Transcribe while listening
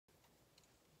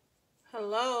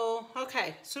Hello.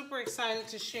 Okay, super excited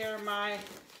to share my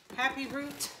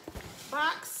Hungryroot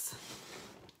box.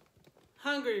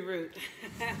 Hungryroot.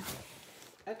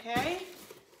 Okay,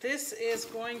 this is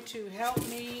going to help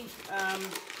me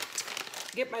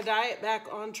get my diet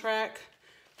back on track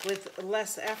with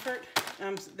less effort.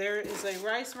 There is a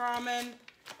rice ramen,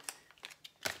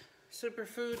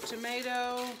 superfood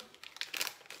tomato,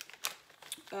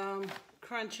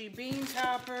 crunchy bean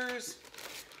toppers,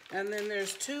 and then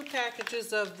there's 2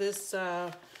 packages of this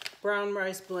brown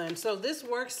rice blend. So this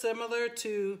works similar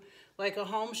to like a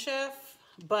Home Chef,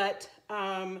 but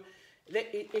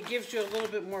it gives you a little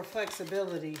bit more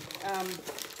flexibility.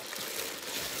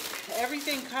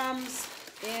 Everything comes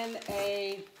in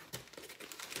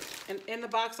the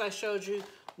box I showed you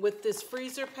with this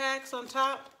freezer packs on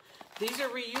top. These are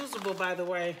reusable, by the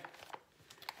way.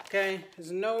 Okay,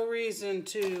 there's no reason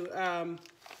to,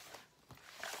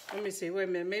 let me see, wait a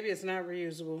minute, maybe it's not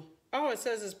reusable. Oh, it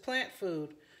says it's plant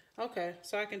food. Okay,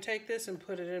 so I can take this and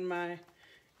put it in my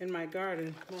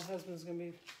garden. My husband's gonna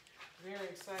be very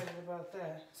excited about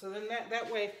that. So then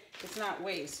that way it's not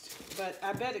waste, but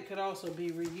I bet it could also be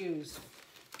reused.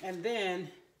 And then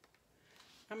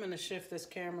I'm gonna shift this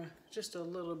camera just a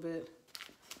little bit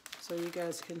so you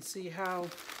guys can see how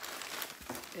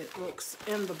it looks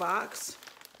in the box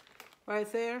right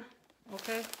there.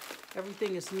 Okay,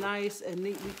 everything is nice and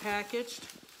neatly packaged.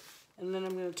 And then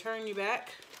I'm going to turn you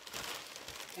back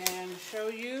and show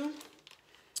you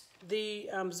the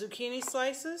zucchini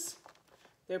slices.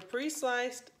 They're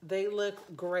pre-sliced. They look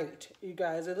great, you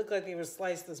guys. They look like they were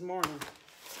sliced this morning,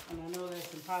 and I know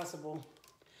that's impossible.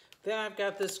 Then I've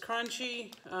got this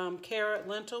crunchy carrot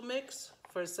lentil mix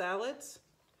for salads.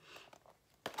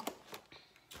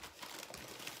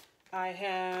 I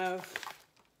have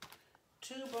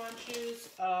 2 bunches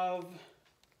of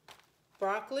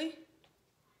broccoli,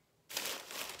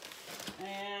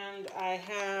 and I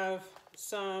have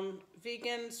some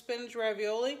vegan spinach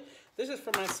ravioli. This is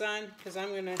for my son because I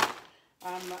need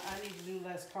to do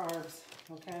less carbs.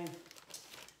 Okay.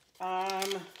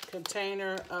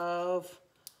 Container of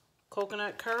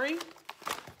coconut curry.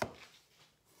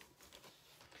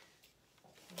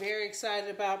 Very excited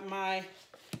about my,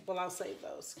 well, I'll save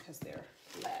those because they're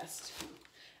last.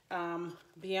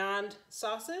 Beyond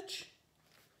sausage.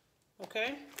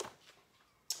 Okay.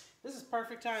 This is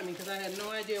perfect timing because I had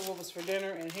no idea what was for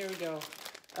dinner, and here we go.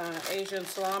 Asian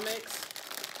slaw mix.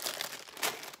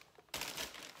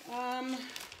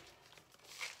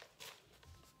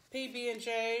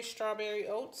 PB&J strawberry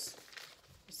oats.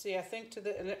 You see, I think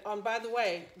and by the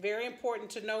way, very important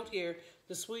to note here,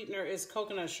 the sweetener is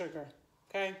coconut sugar.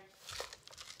 Okay.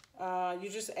 You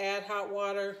just add hot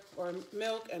water or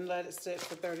milk and let it sit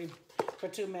for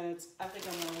 2 minutes. I think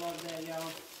I'm gonna love that,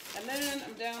 y'all. And then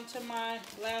I'm down to my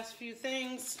last few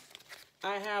things.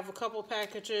 I have a couple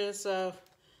packages of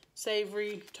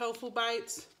savory tofu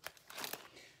bites.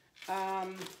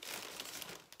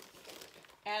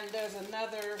 And there's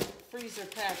another freezer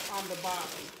pack on the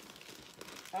bottom.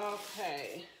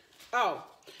 Okay. Oh,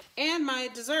 and my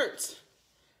desserts.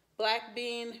 Black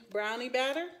bean brownie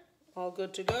batter, all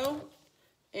good to go.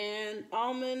 And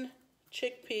almond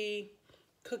chickpea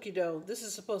cookie dough. This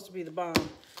is supposed to be the bomb.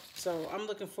 So I'm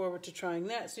looking forward to trying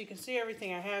that. So you can see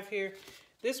everything I have here.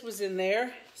 This was in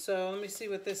there. So let me see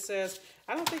what this says.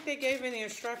 I don't think they gave any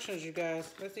instructions, you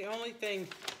guys. That's the only thing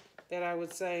that I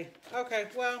would say. Okay,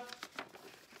 well,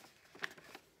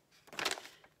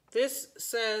 this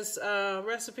says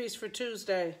recipes for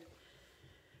Tuesday.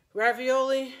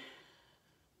 Ravioli.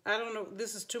 I don't know.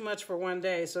 This is too much for one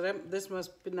day. So this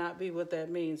must not be what that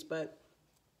means. But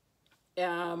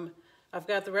I've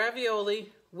got the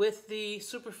ravioli with the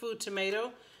superfood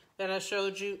tomato that I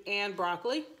showed you and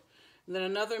broccoli. And then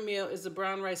another meal is the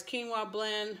brown rice quinoa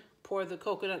blend. Pour the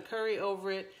coconut curry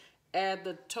over it. Add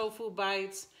the tofu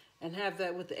bites and have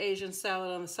that with the Asian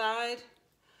salad on the side.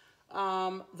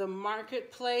 The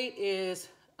market plate is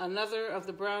another of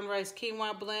the brown rice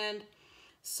quinoa blend,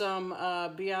 some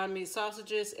Beyond Meat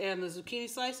sausages, and the zucchini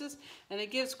slices, and it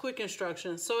gives quick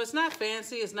instructions. So it's not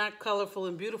fancy, it's not colorful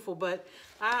and beautiful, but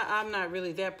I'm not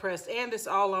really that pressed. And it's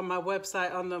all on my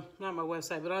website, not my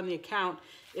website, but on the account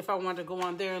if I want to go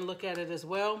on there and look at it as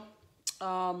well.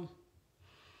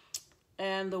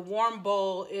 And the warm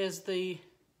bowl is the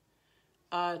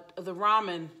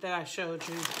ramen that I showed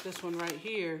you, this one right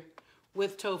here,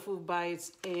 with tofu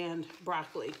bites and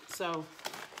broccoli. So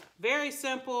very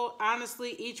simple.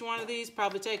 Honestly, each one of these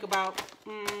probably take about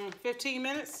 15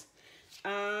 minutes.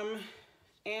 And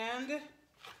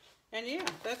yeah,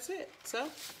 that's it. So,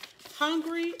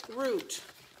 Hungryroot.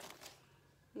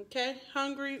 Okay,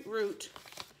 Hungryroot.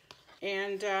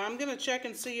 And I'm going to check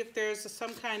and see if there's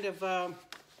some kind of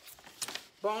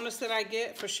bonus that I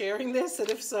get for sharing this. And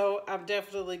if so, I'm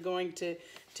definitely going to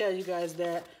tell you guys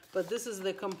that. But this is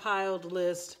the compiled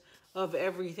list of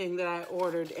everything that I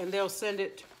ordered. And they'll send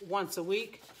it once a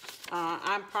week.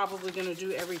 I'm probably going to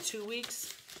do every 2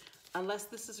 weeks. Unless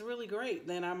this is really great,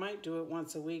 then I might do it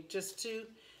once a week just to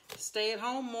stay at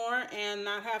home more and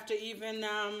not have to even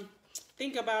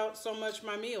think about so much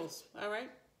my meals. All right?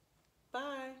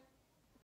 Bye.